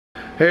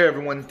Hey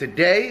everyone,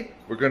 today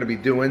we're going to be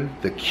doing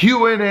the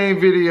Q&A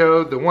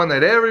video, the one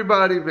that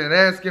everybody's been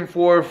asking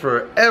for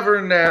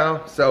forever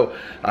now. So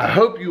I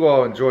hope you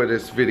all enjoy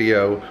this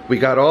video. We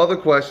got all the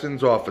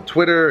questions off of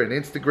Twitter and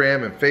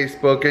Instagram and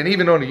Facebook and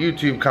even on the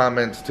YouTube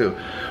comments too.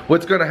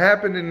 What's going to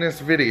happen in this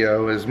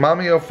video is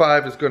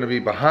DaddyOFive is going to be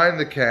behind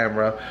the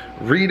camera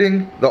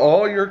reading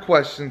all your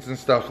questions and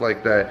stuff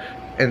like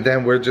that, and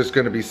then we're just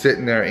going to be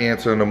sitting there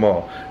answering them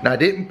all. Now I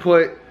didn't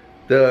put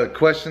the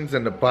questions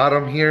in the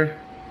bottom here.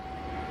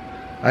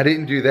 I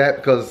didn't do that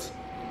because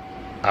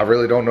I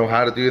really don't know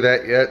how to do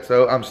that yet.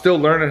 So I'm still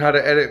learning how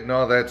to edit and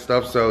all that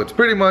stuff. So it's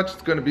pretty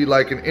much going to be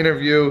like an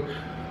interview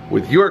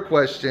with your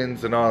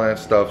questions and all that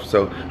stuff.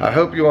 So I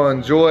hope you all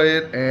enjoy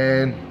it,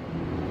 and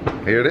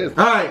here it is.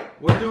 All right,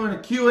 we're doing a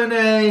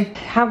Q&A.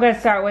 I'm going to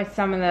start with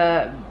some of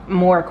the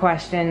more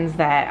questions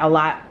that a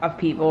lot of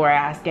people were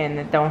asking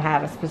that don't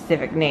have a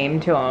specific name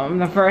to them.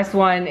 The first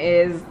one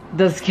is,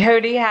 does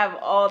Cody have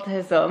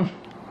autism?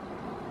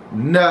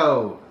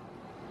 No.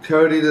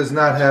 Cody does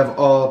not have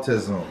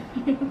autism.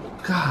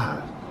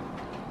 God.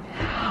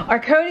 Are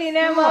Cody and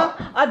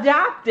Emma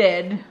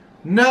adopted?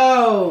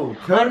 No.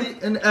 Cody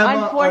and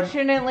Emma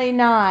unfortunately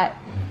not.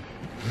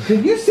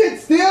 Can you sit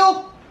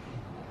still?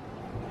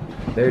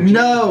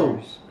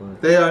 No.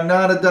 They are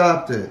not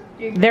adopted.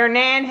 Their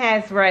nan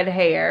has red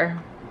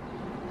hair.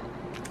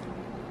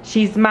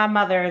 My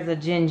mother is a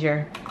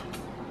ginger.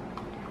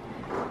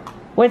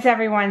 What's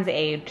everyone's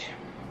age?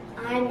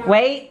 I know.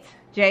 Wait,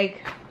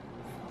 Jake.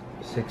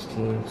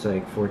 16, it's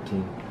like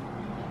 14.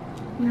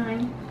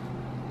 9.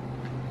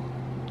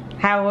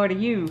 How old are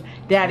you,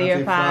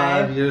 DaddyOFive?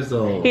 5 years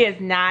old. He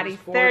is not. He's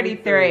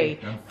 33.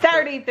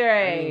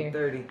 33.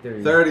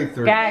 33.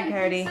 33. Go ahead,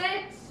 Cody.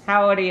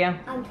 How old are you?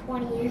 I'm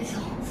 20 years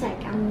old. It's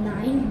like I'm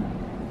 9.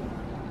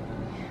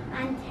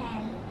 I'm 10.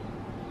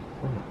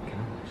 Oh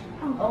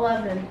my gosh.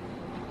 11.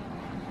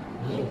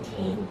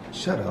 18.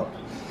 Shut up.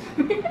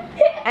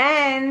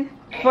 And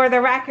for the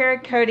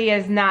record, Cody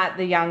is not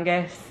the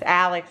youngest.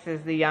 Alex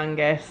is the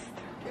youngest.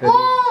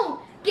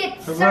 Oh!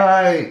 Get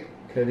Right.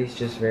 Cody's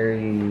just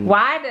very...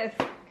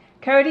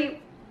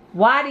 Cody,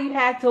 why do you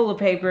have toilet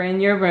paper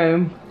in your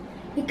room?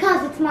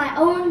 Because it's my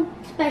own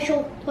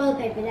special toilet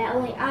paper that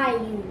only I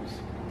use.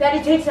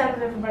 Daddy takes it out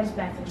of everybody's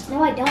bathroom.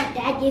 No, I don't.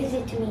 Dad gives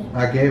it to me.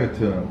 I gave it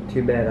to him.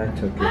 Too bad I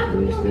took it. How come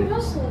Please nobody did.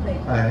 else told me?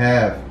 I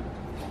have.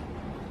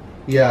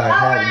 Yeah, I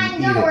have.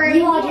 You eat it. worry.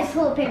 You all just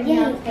toilet paper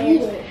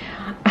downstairs.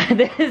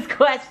 This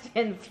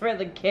question's for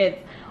the kids.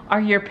 Are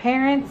your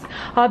parents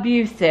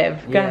abusive?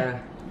 Yeah.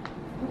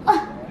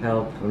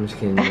 Help. I'm just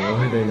kidding.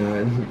 No, they're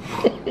not.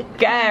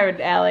 Go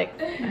ahead, Alex.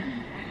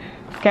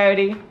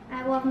 Cody.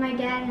 I love my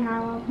dad and I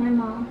love my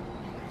mom.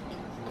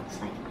 Looks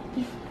like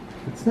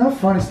It's not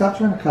funny. Stop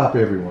trying to copy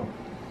everyone.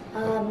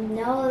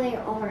 no, they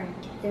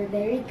aren't. They're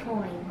very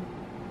kind.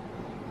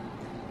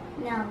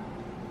 No.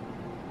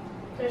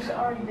 There's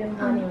already been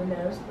plenty of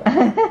those.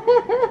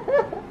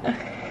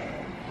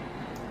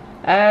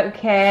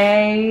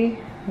 Okay.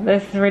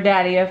 This is for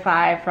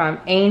DaddyOFive from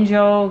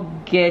Angel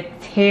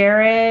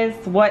Gutierrez.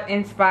 What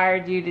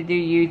inspired you to do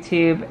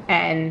YouTube,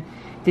 and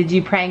did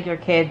you prank your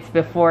kids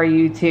before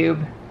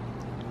YouTube?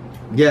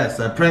 Yes,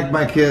 I prank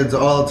my kids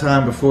all the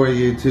time before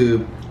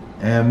YouTube,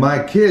 and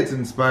my kids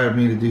inspired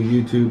me to do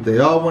YouTube. They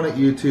all wanted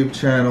YouTube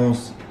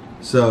channels,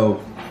 so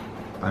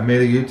I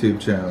made a YouTube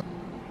channel.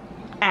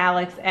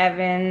 Alex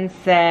Evans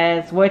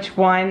says, which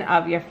one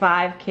of your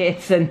 5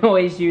 kids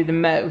annoys you the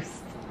most?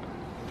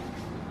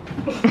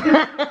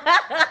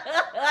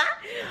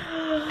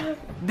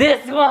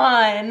 This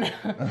one,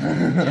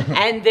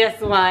 and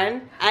this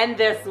one, and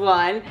this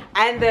one,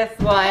 and this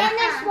one, And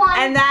this one.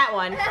 and that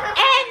one, and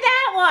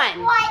that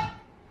one. What?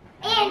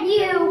 And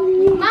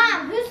you.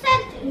 Mom, who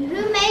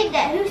made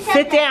that? Who said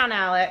Sit that? down,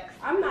 Alex.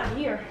 I'm not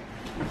here.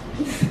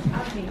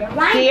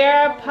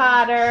 Sierra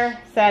Potter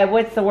said,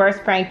 what's the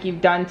worst prank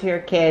you've done to your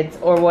kids,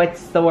 or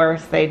what's the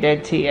worst they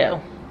did to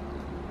you?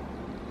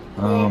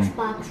 The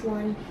Xbox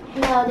one.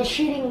 No, the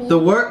shooting. The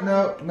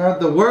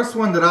worst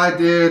one that I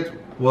did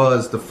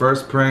was the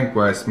first prank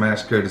where I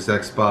smashed Curtis'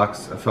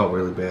 Xbox. I felt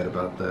really bad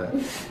about that.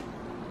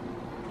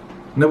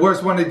 And the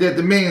worst one they did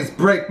to me is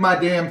break my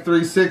damn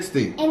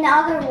 360. And the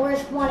other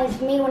worst one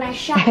is me when I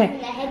shot him in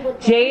the head with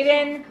the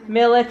Jaden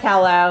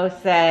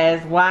Militello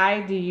says,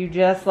 why do you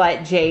just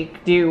let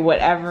Jake do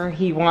whatever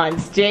he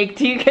wants? Jake,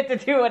 do you get to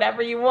do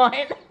whatever you want?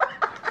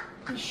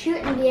 You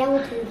shouldn't be able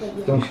to, but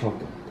yeah. Don't shock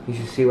them. You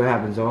should see what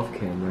happens off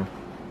camera.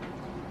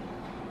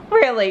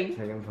 Really?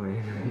 Like I'm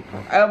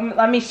playing.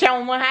 Let me show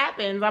him what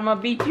happens. I'm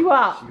gonna beat you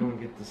up. She's gonna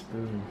get the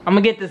spoon. I'm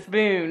gonna get the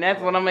spoon. That's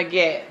what I'm gonna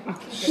get.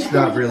 She's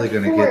not really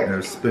gonna get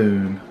no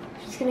spoon.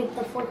 She's gonna get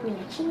the fork and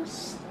the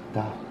cheese.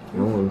 Stop.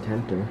 No one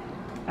tempt her.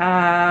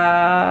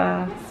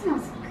 That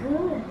smells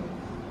good.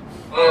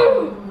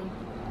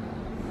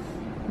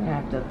 I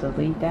have to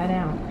delete that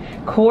out.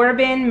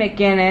 Corbin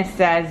McGinnis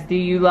says, do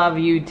you love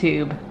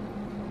YouTube?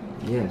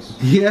 Yes.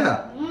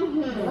 Yeah.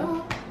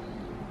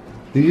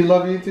 Do you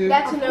love YouTube?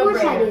 That's a Of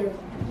course I no-brainer.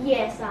 do.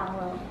 Yes, I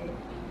love it.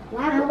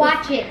 We'll have to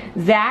watch it.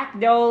 Zach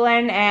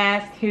Dolan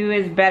asked, who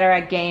is better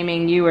at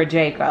gaming, you or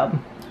Jacob?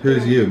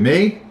 Who's you?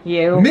 Me?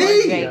 You Me? or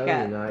No, Jacob?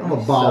 you're not. I'm a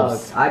You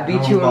boss. suck. I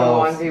beat I'm you a in a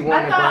boss. 1v1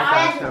 I at thought Black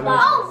I Ops was Summer.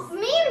 Oh,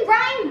 me and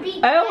Brian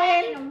beat Owen.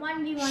 Daddy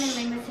in a 1v1 in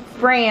Rainbow Six.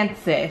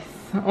 Francis,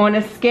 on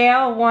a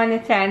scale of 1 to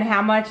 10,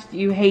 how much do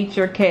you hate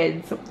your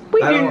kids?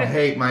 I don't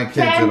hate my kids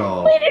at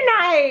all. We do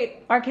not hate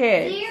our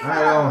kids.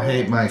 I don't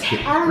hate my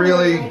kids. I don't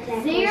Really? like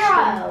that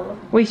 0.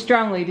 We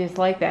strongly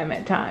dislike them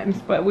at times,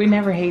 but we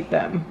never hate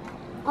them.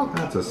 Okay.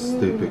 That's a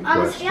stupid On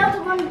a scale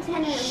question. of 1 to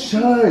 10,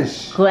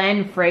 Shush.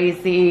 Glenn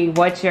Frazee,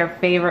 what's your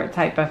favorite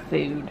type of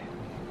food?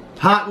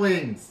 Hot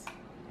wings.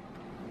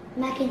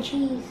 mac and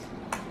cheese.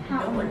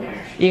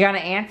 You gonna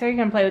answer? You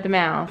gonna play with the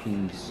mouse?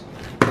 Peace.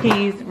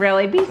 Please,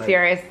 really, be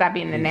serious. Stop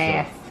being an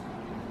ass.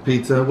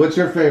 Pizza. What's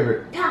your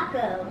favorite?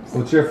 Tacos.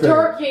 What's your favorite?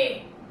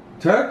 Turkey.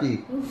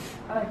 Turkey.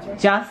 I like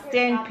turkey.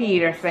 Justin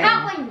Peterson,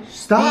 Hot wings.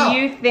 Stop. do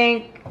you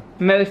think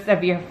most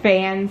of your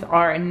fans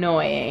are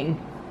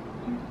annoying?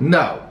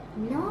 No.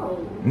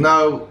 No.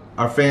 No,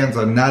 our fans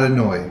are not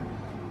annoying.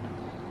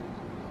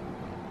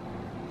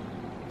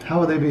 How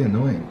would they be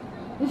annoying?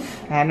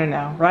 I don't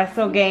know.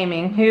 Russell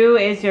Gaming, who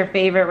is your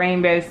favorite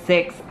Rainbow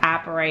Six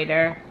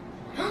operator?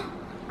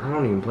 I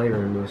don't even play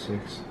Rainbow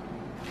Six.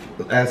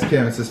 Ask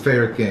him. It's his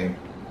favorite game.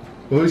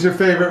 Who's your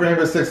favorite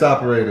Rainbow Six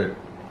operator?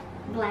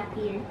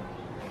 Blackbeard.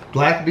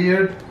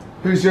 Blackbeard?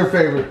 Who's your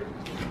favorite?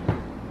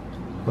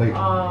 Wait,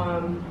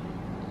 Well,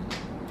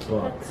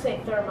 Let's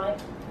say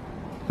thermite.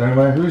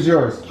 Dynamite, who's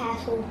yours?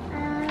 Castle.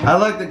 I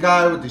like the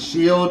guy with the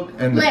shield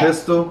and the Blitz.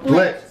 pistol.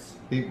 Blitz.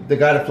 The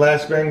guy that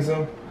flashbangs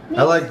him.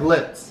 I like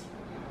Blitz.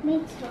 Me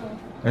too.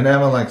 And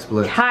Emma likes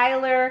Blitz.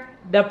 Tyler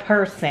the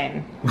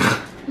person.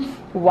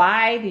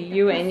 Why do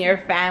you and your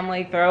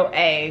family throw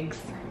eggs?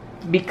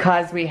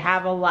 Because we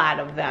have a lot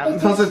of them.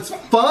 Because it's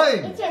fun.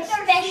 It's a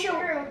special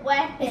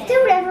weapon. If they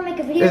would ever make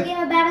a video It- game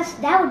about us,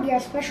 that would be our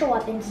special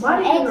weapon. Some Why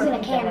do you eggs and a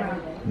remember camera.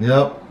 that?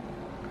 Yep.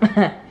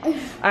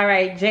 All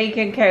right, Jake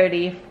and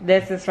Cody.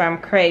 This is from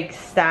Craig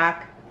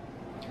Stock.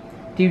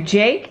 Do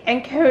Jake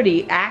and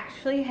Cody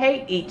actually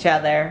hate each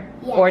other?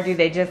 Yes. Or do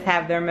they just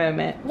have their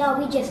moment? No,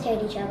 we just hate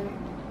each other.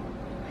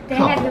 They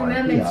Come have their on,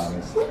 be moments.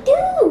 honest. We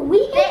do. We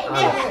hate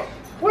each other.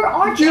 We're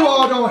arch You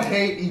all enemies. don't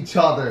hate each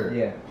other.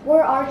 yeah.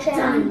 We're arch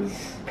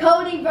enemies.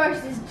 Cody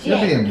versus You're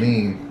Jake. being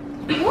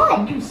mean.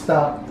 What?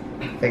 Stop.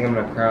 I think I'm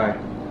gonna cry.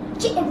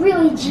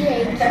 Really,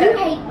 Jake? You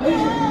hate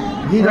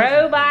me. He doesn't-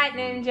 Robot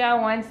Ninja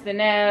wants to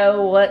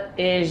know, what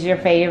is your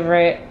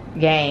favorite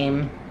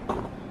game?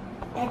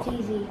 That's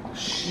easy.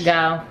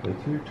 Go.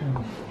 Wait till your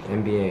turn.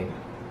 NBA.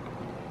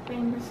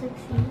 Rainbow Six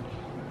Siege.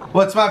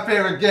 What's my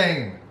favorite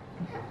game?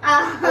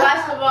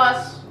 Last of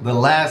Us. The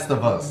Last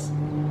of Us.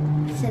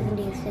 7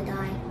 Days to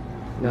Die.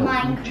 No.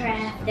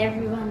 Minecraft.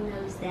 Everyone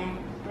knows that.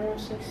 Rainbow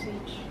Six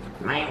Siege.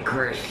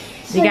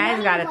 Minecraft. You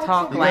guys gotta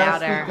talk You gotta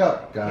louder. speak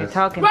up, You're guys.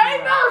 talking.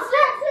 Rainbow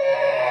Six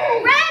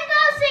Siege!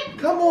 Rainbow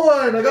Six. Come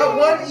on, I got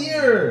one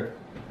ear.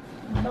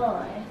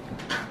 Boy.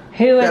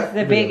 Who is Yeah, the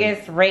really.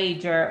 biggest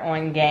rager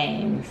on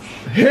games?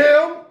 Him,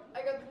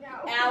 I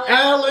got Alex.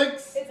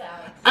 Alex, It's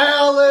Alex.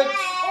 Alex,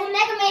 Omega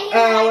Man.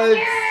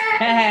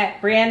 Alex.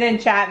 Brandon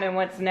Chapman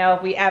wants to know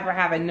if we ever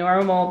have a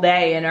normal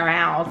day in our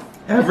house.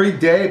 Every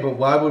day, but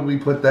why would we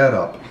put that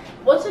up?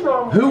 What's a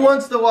normal Who day?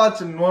 wants to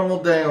watch a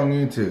normal day on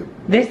YouTube?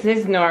 This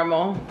is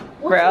normal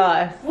for What's a-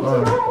 us.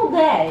 What's a normal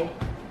day?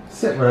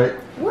 Sit right.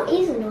 What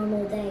is a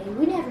normal day?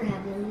 We never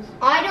have those.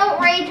 I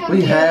don't rage on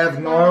We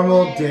have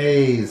normal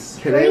days.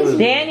 Today was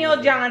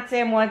Daniel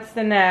Johnson wants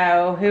to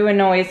know who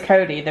annoys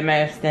Cody the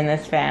most in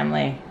this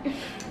family.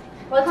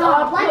 Let's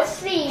all Let's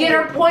see. Get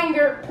our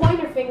pointer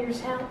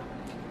fingers out.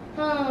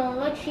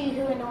 Let's see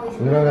who annoys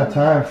me. We don't got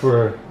time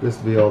for this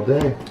to be all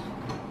day.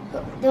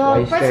 The Why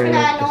you person staring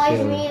that at the annoys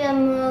ceiling? me the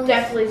most.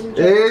 Definitely some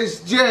It's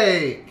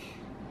Jake.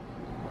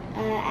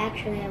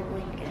 Actually, I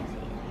wasn't gonna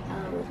say it.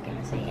 I was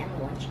gonna say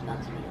Emma when she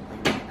bugs me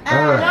to play.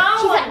 All right.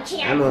 She's like,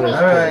 cheer Emma. me.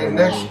 All right,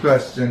 next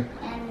question.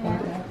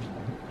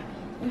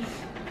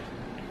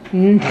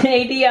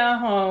 Nadia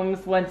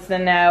Holmes wants to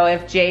know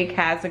if Jake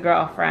has a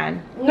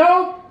girlfriend.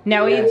 Nope.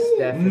 No, Yes, he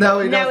definitely. No,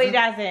 he no, he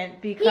doesn't.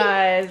 doesn't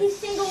because He's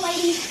single,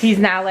 ladies. he's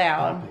not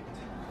allowed.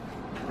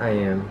 I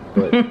am,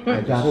 but I I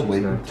gotta just wait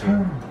choose your not to.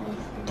 turn.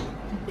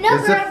 No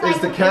Is girls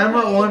like the when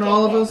camera they on take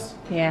all of it. us?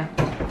 Yeah.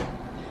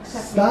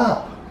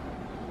 Stop.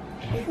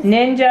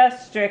 Ninja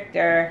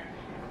Stricter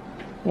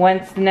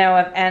wants to know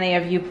if any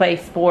of you play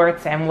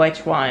sports and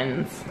which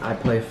ones. I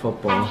play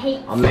football. I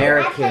hate-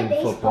 American I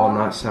play football, baseball.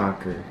 not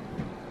soccer.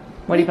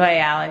 What do you play,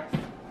 Alex?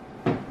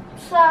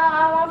 So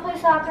I want to play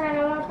soccer and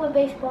I want to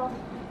play baseball.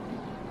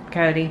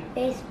 Cody?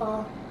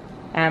 Baseball.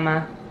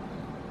 Emma?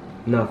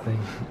 Nothing.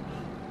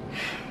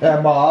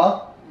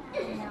 Emma,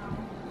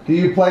 do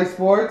you play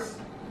sports?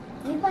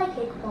 You play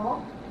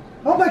kickball.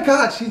 Oh my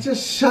God, she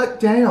just shut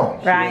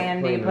down.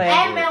 Ryan, do you play?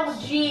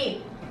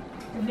 MLG.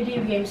 The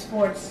video game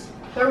sports.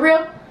 The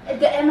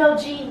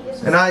MLG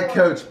is. And I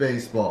coach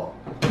baseball.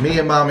 Me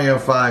and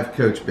DaddyOFive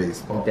coach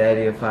baseball.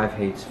 DaddyOFive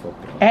hates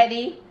football.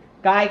 Eddie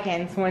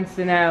Geikens wants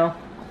to know,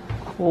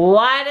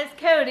 Why does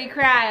Cody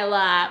cry a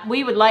lot?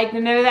 We would like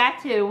to know that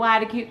too. Why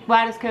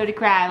does Cody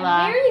cry a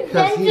lot? Very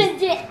 'Cause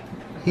sensitive.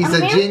 He's I'm a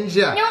very-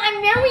 ginger. No,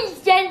 I'm very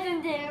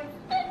sensitive.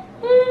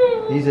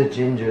 He's a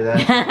ginger,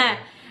 that's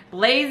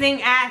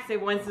Blazing Acid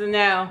wants to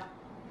know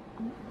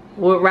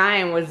what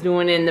Ryan was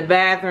doing in the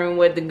bathroom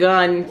with the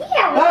gun.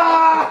 Yeah.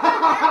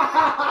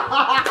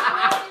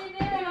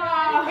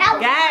 That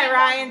was- Yeah,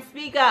 Ryan,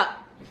 speak up.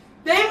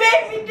 They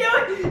made me do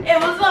it.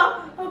 It was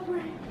a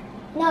prank.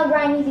 No,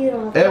 Brian, you do it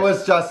all. It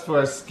was just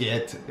for a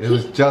skit. It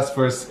was just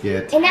for a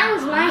skit. And that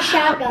was my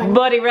shotgun.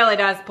 But he really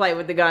does play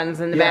with the guns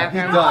in the Yeah, he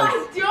bathroom. does.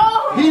 I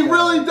don't. He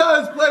really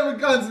does play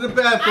with guns in the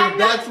bathroom. I'm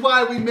not- That's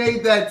why we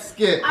made that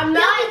skit. I'm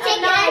not He'll be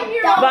taking a a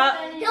 9-year-old. But-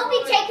 He'll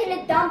be taking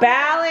a dump.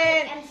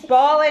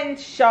 Ballin'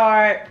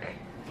 Shark,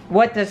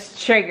 what does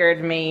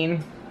triggered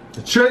mean?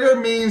 The trigger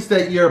means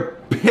that you're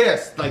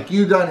pissed. Like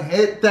you done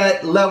hit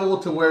that level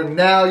to where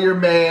now you're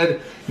mad.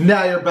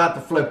 Now you're about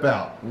to flip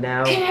out.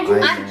 now Can I do I'm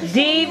that? mad.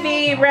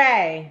 DV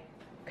Ray,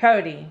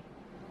 Cody,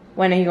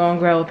 when are you gonna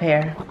grow a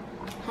pair?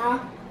 Huh?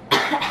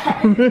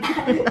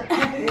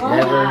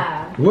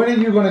 Never. When are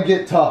you gonna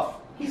get tough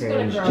He's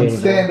gonna grow. and Transgender.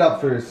 stand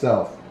up for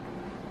yourself?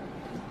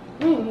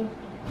 Mm.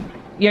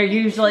 You're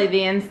usually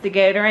the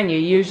instigator and you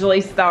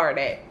usually start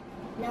it.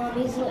 No, I'm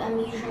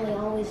usually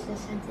always the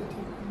sensitive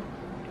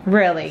one.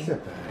 Really?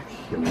 Sit back,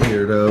 you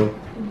weirdo.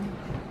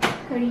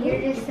 Cody,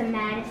 you're just the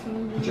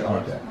Madison. Put your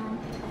arm down.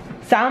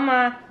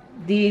 Salma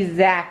D.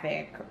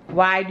 Zafik,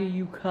 why do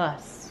you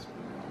cuss?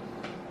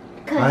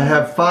 I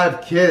have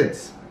 5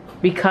 kids.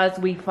 Because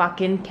we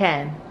fucking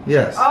can.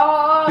 Yes.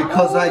 Oh,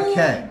 Because I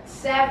can.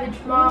 Savage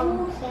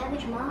mom. Ooh,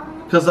 savage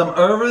mom. Because I'm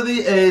over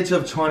the age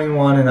of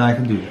 21 and I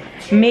can do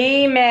that.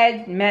 Me,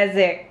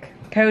 Mezik,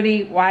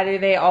 Cody, why do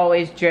they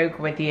always joke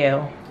with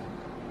you?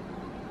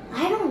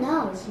 I don't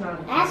know. It's not.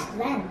 Ask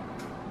them.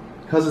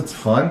 Because it's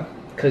fun.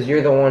 Because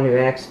you're the one who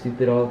acts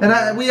stupid all the And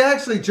time. we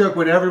actually joke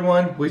with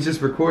everyone. We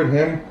just record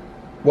him.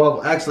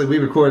 Well, actually, we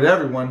record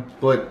everyone,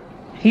 but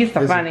He's the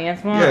his-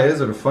 funniest one. Yeah,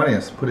 his are the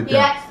funniest. Put it He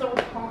down. acts so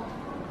calm.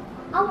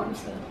 I wouldn't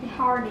say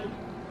Hardy.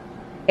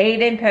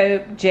 Aiden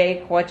Pope,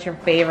 Jake, what's your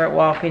favorite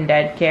Walking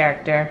Dead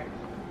character?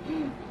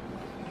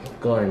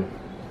 Glenn.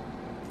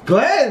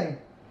 Glenn!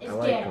 I It's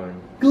like dead.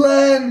 Glenn!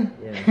 Glenn.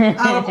 Yeah.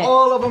 Out of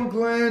all of them,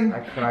 Glenn. I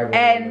cried when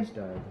And- he almost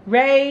died.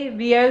 Ray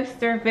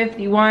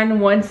Vioster51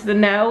 wants to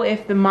know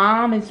if the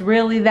mom is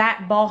really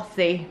that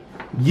bossy.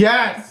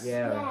 Yes!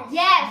 Yeah.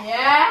 yes.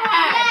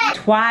 Yeah.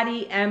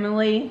 Twatty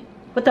Emily.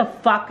 What the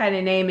fuck kind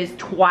of name is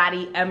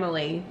Twatty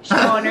Emily? She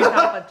calling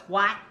herself a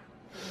twat?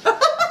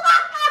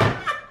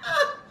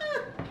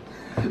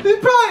 He's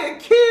probably a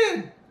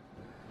kid.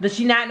 Does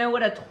she not know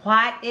what a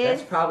twat is?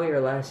 That's probably her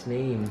last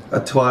name. A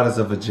twat is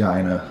a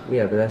vagina.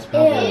 Yeah, but that's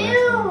probably her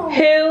last name.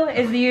 Ew. Who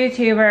is the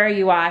YouTuber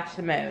you watch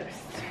the most?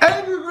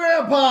 Angry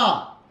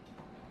Grandpa!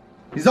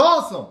 He's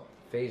awesome.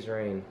 FaZe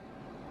Rain.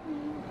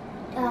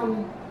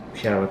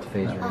 Shout out to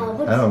FaZe Rain.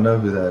 what's I don't know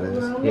who that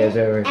is. He has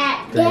over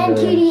At 3 Dan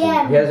million.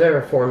 TDM. He has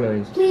over 4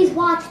 million. Please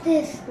watch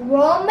this.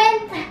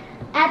 Roman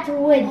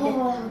Atwood.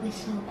 Oh, that would be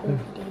so cool,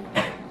 dude.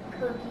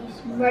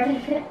 Cookies.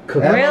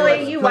 Cookie. Emma Really?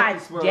 likes You Cookie watch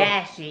Swirl.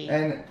 Dashy.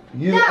 And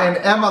you No. and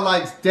Emma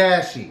likes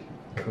Dashy.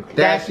 Cookie.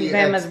 Dashy's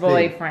Emma's XP.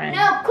 boyfriend.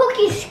 No,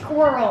 Cookie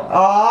Squirrel.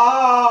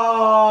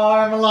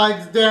 Oh, Emma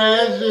likes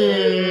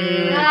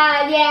Dashy.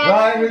 Yeah.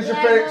 Ryan, who's your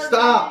favorite?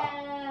 Stop.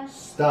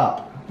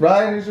 Stop.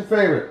 Ryan, who's your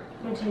favorite?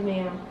 My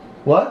Timeo.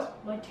 What?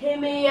 My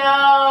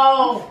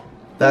Timeo.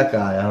 That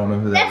guy. I don't know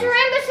who that That's a is.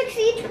 Rainbow Six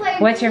Siege player.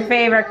 What's your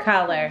favorite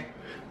color?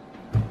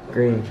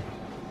 Green.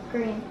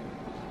 Green.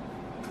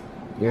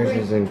 Yours Green.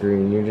 isn't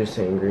green. You're just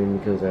saying green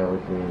because I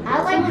like green.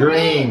 I like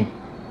Green.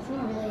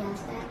 Someone really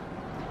asked that.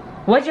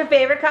 What's your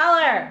favorite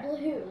color?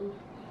 Blue.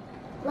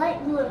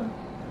 Light blue.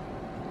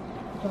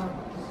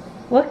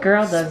 What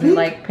girl doesn't Speak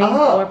like pink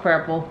up. or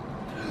purple?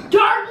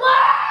 Dark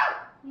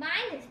blue. Mine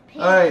is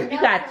pink. All right. You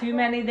got too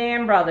many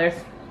damn brothers.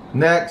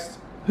 Next.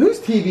 Whose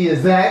TV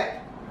is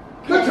that?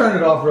 Go turn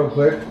it off real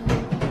quick.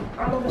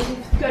 I don't know if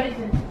he's good at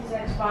his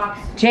Xbox.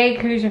 Jake,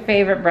 who's your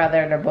favorite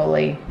brother to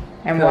bully?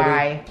 And Cody.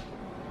 why?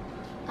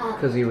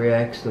 Because he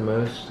reacts the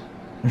most.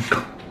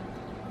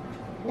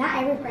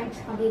 Not every prank's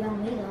gonna be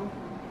on me though.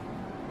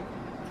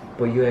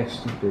 But you act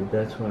stupid.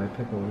 That's why I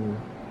pick on you.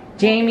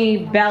 Jamie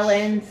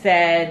Bellin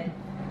said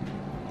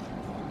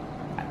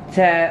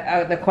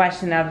to the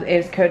question of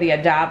is Cody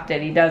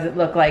adopted? He doesn't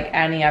look like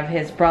any of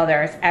his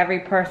brothers. Every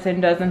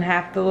person doesn't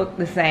have to look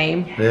the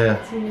same. Yeah.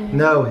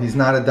 No, he's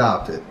not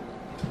adopted.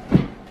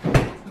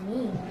 It's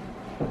me.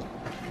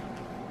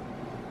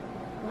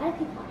 Why do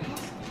people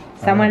ask that?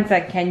 Someone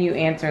said, "Can you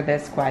answer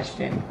this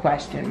question?"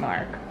 Question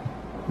mark.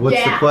 What's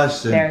the Yeah.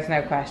 question? There's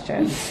no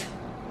question.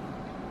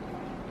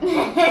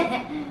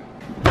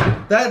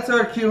 That's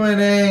our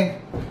Q&A.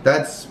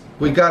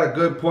 We got a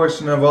good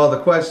portion of all the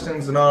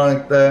questions and all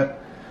like that.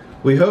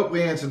 We hope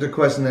we answered the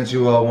question that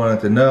you all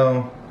wanted to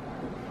know.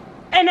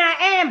 And I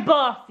am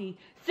bossy.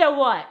 So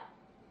what?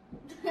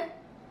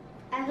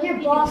 You're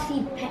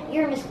bossy.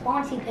 You're Miss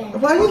Bossy Pen.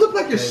 Why do you look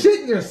like you're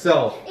shitting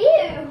yourself? Ew.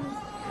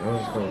 I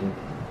was going.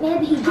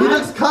 Maybe he He did.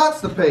 looks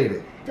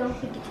constipated. Don't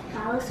forget to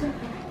follow us.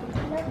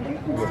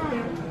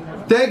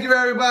 Thank you,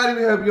 everybody.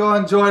 We hope you all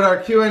enjoyed our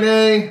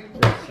Q&A.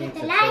 Hit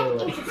the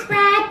like and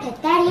subscribe to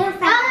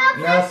DaddyOFive.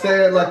 Now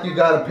say it like you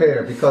got a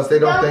pair, because they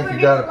don't think you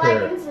got a Don't forget to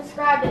pair. like and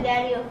subscribe to I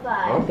don't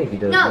DaddyOFive. think he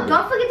does. No,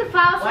 don't forget to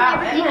follow us Wow,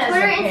 on everything. Emma has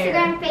Twitter, a pair.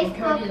 Instagram, Cody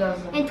Facebook,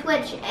 doesn't. and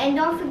Twitch. And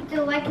don't forget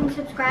to like and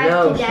subscribe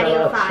No, to shut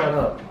up, DaddyOFive. shut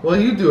up. Well,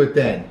 you do it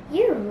then.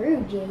 You're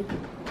rude, Jake.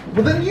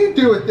 Well, then you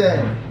do it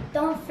then.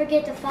 Don't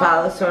forget to follow,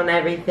 Follow us on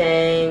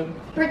everything.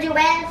 Put your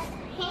ass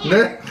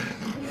hand.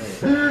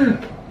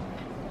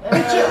 Put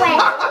your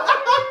ass.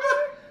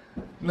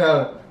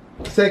 No.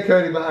 Say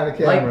Cody behind the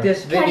camera. Like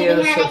this video,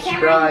 Cody, we had a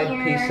subscribe,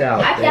 camera here. peace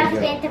out. I There just you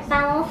go. forget to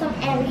follow us on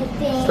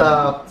everything.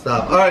 Stop.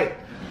 All right.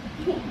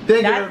 Thank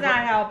you. That's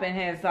not helping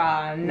his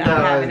not No,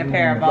 having a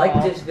pair of balls.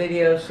 Like this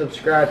video,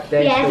 subscribe,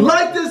 thanks Yeah. for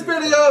Like this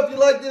video if you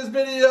like this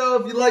video.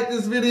 If you like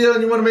this video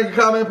and you want to make a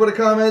comment, put a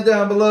comment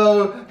down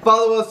below.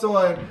 Follow us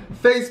on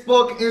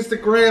Facebook,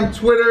 Instagram,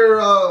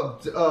 Twitter, All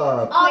that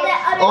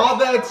other all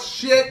that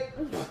shit.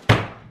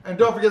 And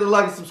don't forget to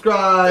like and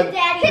subscribe To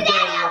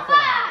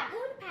DaddyOFive.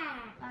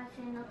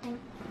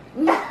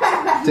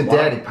 to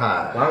Daddy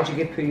Pie. Why don't you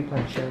give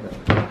PewDiePie a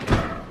shout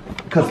out?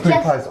 Because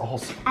PewDiePie is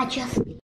awesome. I just